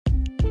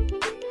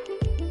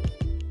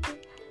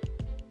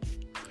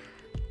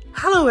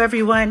Hello,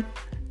 everyone.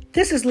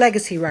 This is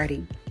Legacy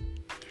Writing.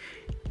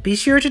 Be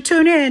sure to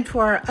tune in to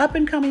our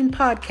up-and-coming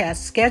podcast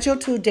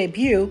scheduled to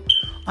debut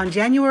on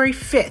January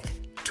 5th,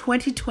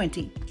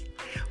 2020,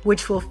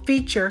 which will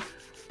feature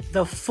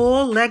the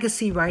full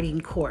Legacy Writing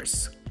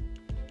course.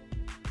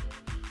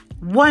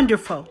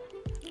 Wonderful.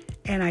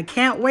 And I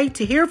can't wait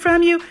to hear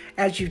from you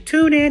as you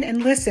tune in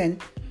and listen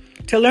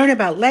to learn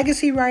about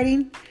legacy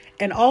writing.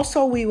 And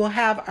also we will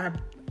have our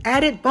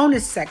added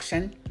bonus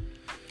section,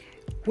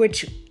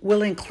 which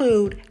will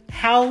include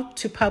how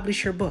to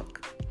publish your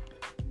book.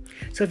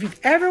 So if you've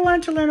ever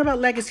wanted to learn about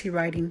legacy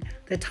writing,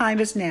 the time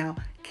is now.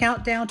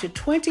 Countdown to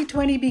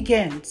 2020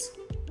 begins.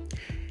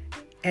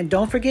 And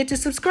don't forget to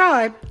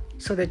subscribe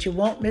so that you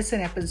won't miss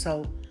an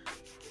episode.